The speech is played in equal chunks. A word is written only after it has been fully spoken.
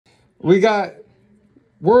We got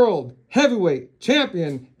world heavyweight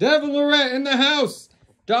champion Devon Larratt in the house.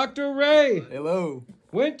 Dr. Ray. Hello.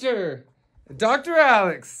 Winter. Dr.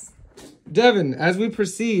 Alex. Devon, as we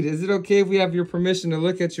proceed, is it okay if we have your permission to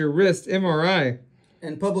look at your wrist MRI?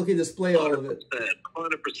 And publicly display all of it.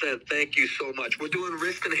 100%. Thank you so much. We're doing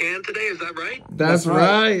wrist and hand today. Is that right? That's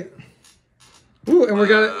right. Ooh, and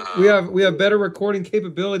we have better recording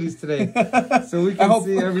capabilities today, so we can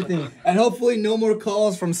see everything. And hopefully, no more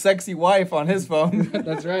calls from sexy wife on his phone.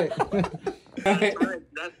 That's right. That's right.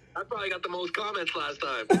 I probably got the most comments last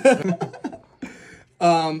time.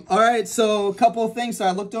 All right, so a couple of things. So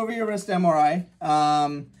I looked over your wrist MRI.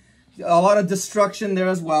 A lot of destruction there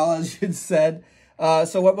as well, as you'd said.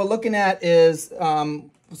 So what we're looking at is, so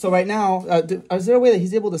right now, is there a way that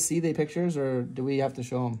he's able to see the pictures, or do we have to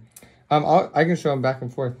show him? I can show him back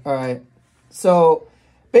and forth. All right. So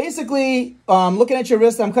basically, looking at your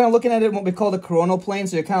wrist, I'm kind of looking at it what we call the coronal plane.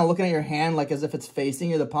 So you're kind of looking at your hand like as if it's facing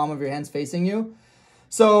you, the palm of your hand's facing you.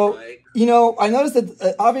 So, you know, I noticed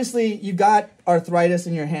that obviously you got arthritis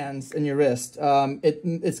in your hands and your wrist.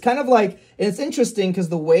 It's kind of like, and it's interesting because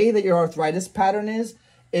the way that your arthritis pattern is,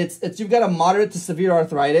 you've got a moderate to severe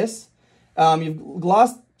arthritis. You've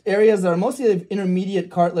lost areas that are mostly intermediate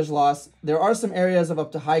cartilage loss. There are some areas of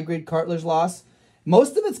up to high-grade cartilage loss.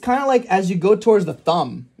 Most of it's kind of like as you go towards the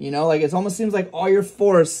thumb, you know, like it almost seems like all your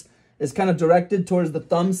force is kind of directed towards the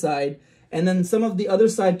thumb side. And then some of the other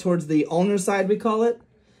side towards the ulnar side, we call it,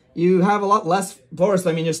 you have a lot less force.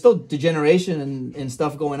 I mean, there's still degeneration and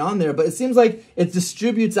stuff going on there, but it seems like it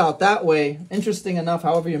distributes out that way. Interesting enough,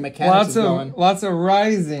 however your mechanics is going. Lots of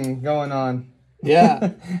rising going on.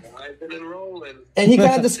 Yeah. Rising and rolling. And he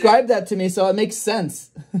kind of described that to me, so it makes sense.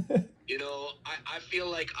 You know, I feel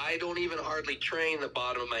like I don't even hardly train the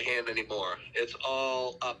bottom of my hand anymore. It's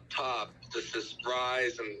all up top. This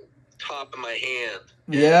rise and top of my hand.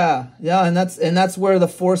 Yeah, and that's where the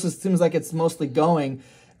force seems like it's mostly going.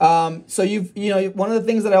 So you know, one of the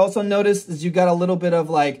things that I also noticed is you got a little bit of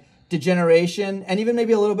like degeneration and even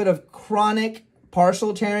maybe a little bit of chronic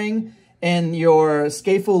partial tearing in your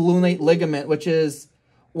scapholunate ligament, which is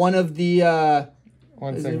one of the,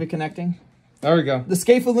 is it connecting? There we go. The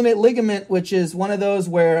scapholunate ligament, which is one of those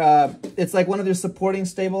where it's like one of your supporting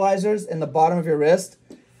stabilizers in the bottom of your wrist.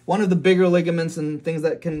 One of the bigger ligaments and things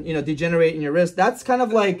that can, you know, degenerate in your wrist. That's kind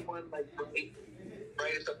of like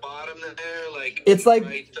right at the bottom there, like it's like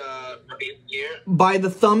right here by the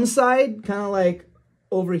thumb side, kind of like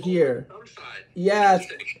over here. Thumb side. Yeah,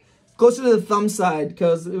 it's closer to the thumb side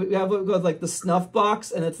because we have what goes like the snuff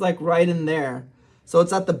box, and it's like right in there. So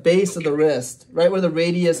it's at the base of the wrist, right where the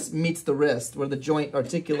radius meets the wrist, where the joint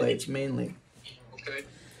articulates mainly. Okay.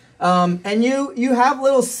 And you have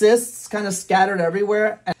little cysts kind of scattered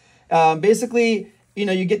everywhere. Basically, you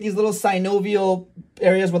know, you get these little synovial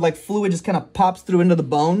areas where like fluid just kind of pops through into the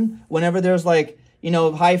bone whenever there's like, you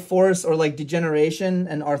know, high force or like degeneration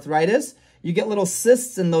and arthritis. You get little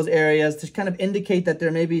cysts in those areas to kind of indicate that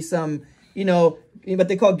there may be some, you know, what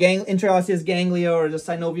they call intraosseous ganglia or just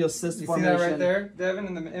synovial cyst formation. You see that right there, Devon,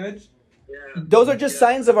 in the image? Yeah. Those are just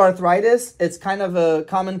signs of arthritis. It's kind of a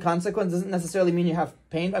common consequence. It doesn't necessarily mean you have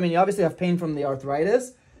pain. I mean, you obviously have pain from the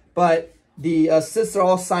arthritis, but the cysts are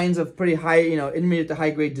all signs of pretty high, you know, intermediate to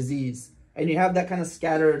high-grade disease. And you have that kind of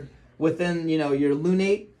scattered within, you know, your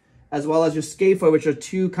lunate as well as your scaphoid, which are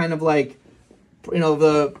two kind of like, you know,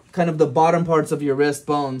 the kind of the bottom parts of your wrist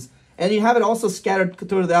bones. And you have it also scattered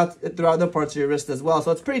throughout other parts of your wrist as well. So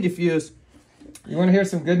it's pretty diffuse. You want to hear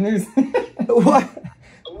some good news? What?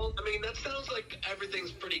 Well, I mean, that sounds like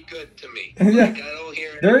everything's pretty good to me. Yeah. Like, I don't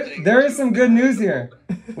hear anything. There is some good news here.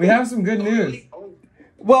 We have some good news. Really? Oh,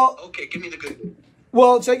 Well, okay, give me the good news.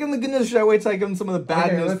 well, should I give him the good news or should I wait till I give him some of the bad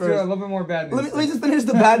Okay, news let's first? do a little bit more bad news. Let me just finish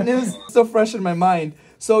the bad news. So fresh in my mind.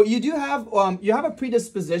 So you do have a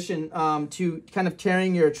predisposition to kind of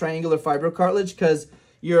tearing your triangular fibrocartilage because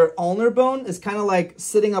your ulnar bone is kind of like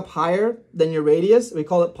sitting up higher than your radius. We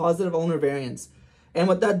call it positive ulnar variance. And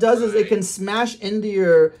what that does is it can smash into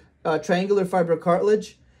your triangular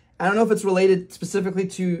fibrocartilage. I don't know if it's related specifically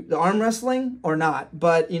to the arm wrestling or not,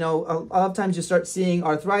 but you know, a lot of times you start seeing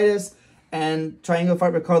arthritis and triangular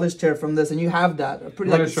fibrocartilage tear from this, and you have that. A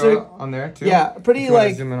pretty Let like it show on there too. yeah, pretty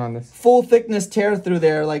like zoom in on this. full thickness tear through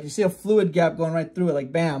there. Like you see a fluid gap going right through it,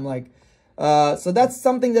 like bam, like. So that's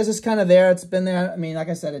something that's just kind of there. It's been there. I mean, like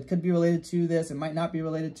I said, it could be related to this. It might not be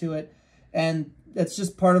related to it, and it's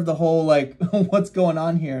just part of the whole like what's going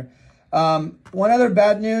on here. One other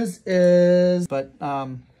bad news is,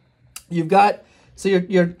 you've got, so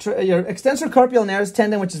your extensor carpi ulnaris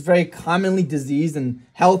tendon, which is very commonly diseased in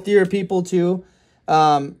healthier people too.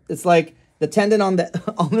 It's like the tendon on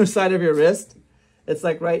the ulnar side of your wrist. It's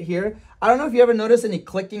like right here. I don't know if you ever notice any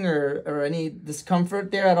clicking or any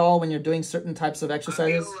discomfort there at all when you're doing certain types of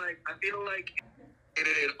exercises. I feel like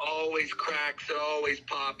it always cracks, it always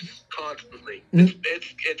pops constantly. Mm-hmm.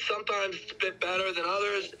 It's sometimes a bit better than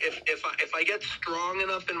others. If I get strong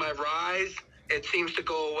enough in my rise, it seems to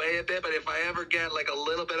go away a bit. But if I ever get like a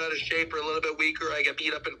little bit out of shape or a little bit weaker, I get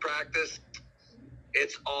beat up in practice.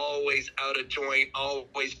 It's always out of joint,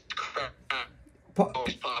 always crack,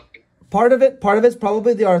 always popping. Part of it's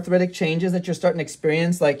probably the arthritic changes that you're starting to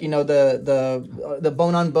experience, like, you know, the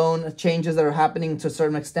bone on bone changes that are happening to a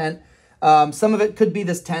certain extent. Some of it could be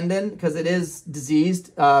this tendon because it is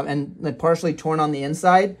diseased and like partially torn on the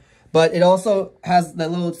inside, but it also has the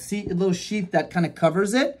little sheath that kind of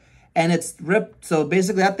covers it, and it's ripped. So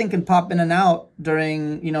basically that thing can pop in and out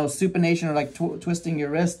during, you know, supination or like twisting your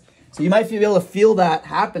wrist. So you might be able to feel that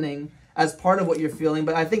happening as part of what you're feeling.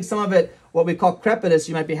 But I think some of it, what we call crepitus,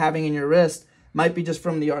 you might be having in your wrist, might be just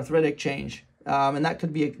from the arthritic change. And that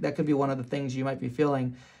could be one of the things you might be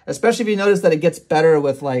feeling, especially if you notice that it gets better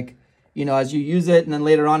with, like, you know, as you use it, and then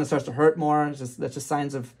later on it starts to hurt more. That's just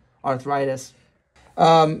signs of arthritis.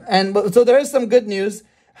 So there is some good news.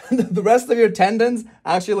 The rest of your tendons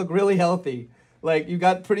actually look really healthy. Like, you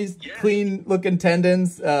got pretty clean looking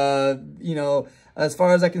tendons. You know, as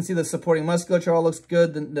far as I can see, the supporting musculature all looks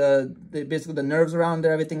good. Basically the nerves around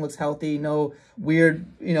there, everything looks healthy. No weird,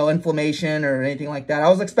 you know, inflammation or anything like that. I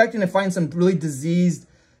was expecting to find some really diseased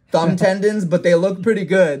thumb tendons, but they look pretty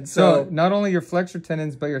good. So not only your flexor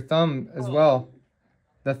tendons, but your thumb as well.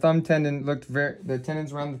 The thumb tendon the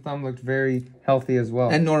tendons around the thumb looked very healthy as well.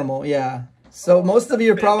 And normal, yeah. So most of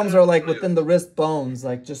your problems are like within the wrist bones,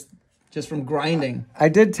 like just from grinding. I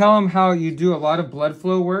did tell him how you do a lot of blood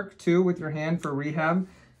flow work too with your hand for rehab.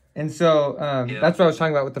 And so that's what I was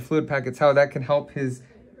talking about with the fluid packets, how that can help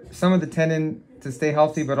some of the tendon to stay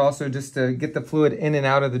healthy, but also just to get the fluid in and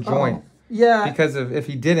out of the joint. Yeah. Because if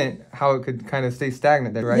he didn't, how it could kind of stay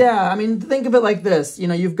stagnant there, right? Yeah, I mean, think of it like this. You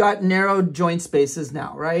know, you've got narrow joint spaces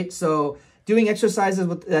now, right? So doing exercises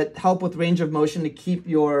that help with range of motion to keep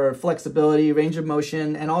your flexibility, range of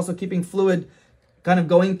motion, and also keeping fluid kind of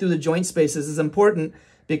going through the joint spaces is important,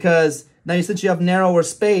 because now since you have narrower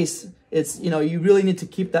space, it's, you know, you really need to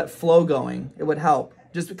keep that flow going. It would help.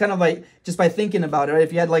 Just kind of like, just by thinking about it, right?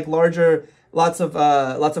 If you had like lots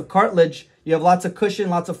of cartilage, you have lots of cushion,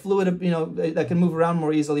 lots of fluid, you know, that can move around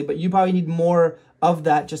more easily, but you probably need more of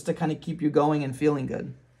that just to kind of keep you going and feeling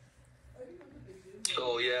good.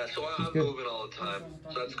 So I'm moving all the time.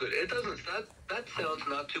 So that's good. That sounds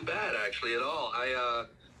not too bad actually at all.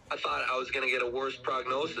 I thought I was going to get a worse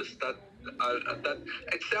prognosis.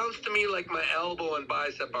 It sounds to me like my elbow and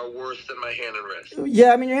bicep are worse than my hand and wrist.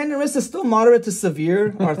 Yeah, I mean, your hand and wrist is still moderate to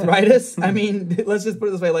severe arthritis. I mean, let's just put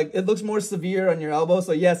it this way: like, it looks more severe on your elbow.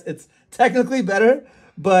 So yes, it's technically better,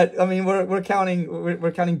 but I mean, we're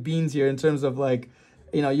counting beans here in terms of, like,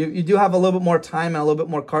 you know, you do have a little bit more time and a little bit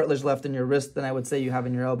more cartilage left in your wrist than I would say you have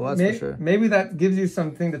in your elbow. That's for sure. Maybe that gives you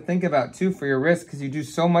something to think about too for your wrist, because you do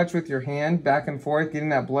so much with your hand back and forth, getting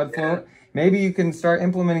that blood flow. Yeah. Maybe you can start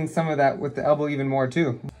implementing some of that with the elbow even more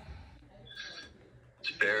too. It's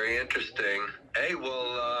very interesting. Hey,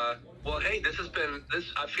 well, hey,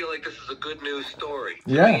 I feel like this is a good news story.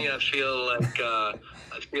 Yeah. To me, I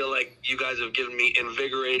feel like you guys have given me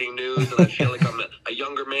invigorating news, and I feel like I'm a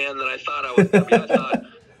younger man than I thought I was. I mean,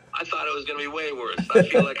 I thought it was going to be way worse. I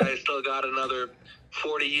feel like I still got another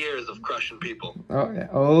 40 years of crushing people.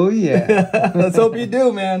 Oh yeah. Let's hope you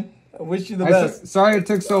do, man. I wish you the best. Sorry it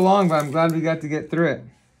took so long, but I'm glad we got to get through it.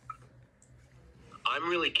 I'm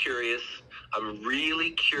really curious. I'm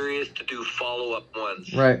really curious to do follow-up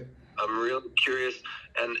ones. Right. I'm really curious,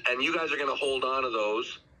 and you guys are going to hold on to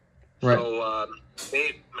those. Right. So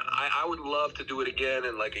I would love to do it again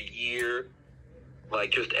in like a year,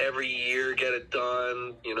 like just every year get it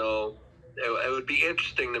done. You know, it would be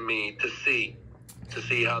interesting to me to see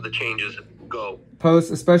how the changes go.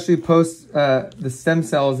 Especially post the stem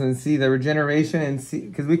cells, and see the regeneration, and see,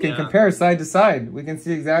 because we can compare side to side. We can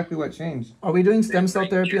see exactly what changed. Are we doing stem cell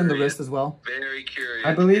therapy on the wrist as well? Very curious.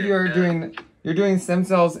 I believe you're doing stem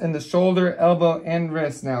cells in the shoulder, elbow, and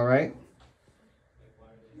wrist now, right?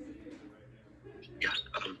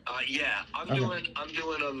 I'm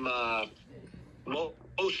doing them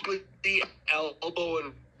mostly the elbow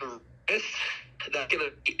and wrist. That's gonna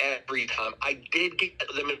be every time. I did get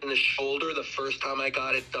them in the shoulder the first time I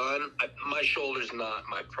got it done. My shoulder's not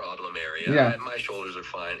my problem area. Yeah. My shoulders are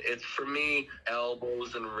fine. It's for me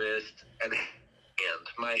elbows and wrist and hand.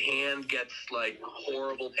 My hand gets like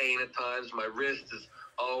horrible pain at times. My wrist is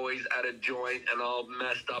always at a joint and all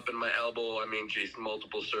messed up, in my elbow, I mean, geez,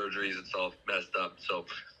 multiple surgeries, it's all messed up. So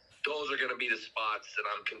those are going to be the spots that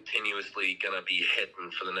I'm continuously going to be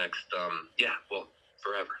hitting for the next,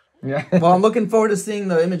 forever. Yeah. Well, I'm looking forward to seeing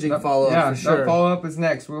the imaging follow-up for sure. The follow-up is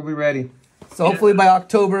next. We'll be ready. So hopefully by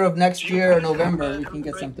October of next year or November, we can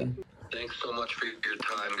get something. Thanks so much for your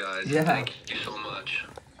time, guys. Yeah. Thank you so much.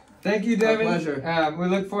 Thank you, Devon. My pleasure. We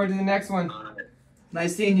look forward to the next one.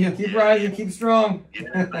 Nice seeing you. Keep rising. Keep strong.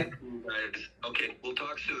 Yeah, thank you, guys. Okay, we'll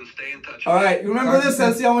talk soon. Stay in touch. All right. Remember this.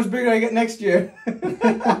 Let's see how much bigger I get next year.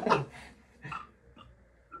 Man,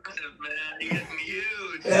 you're getting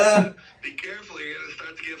huge. Yeah. Be careful. You're going to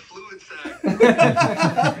start to get fluid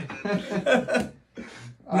sac.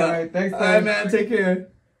 All right. Thanks, All right, man. Take care.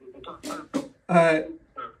 All right.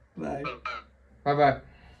 Bye. Bye-bye.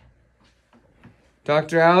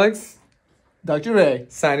 Dr. Alex. Dr. Ray.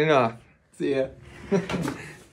 Signing off. See ya.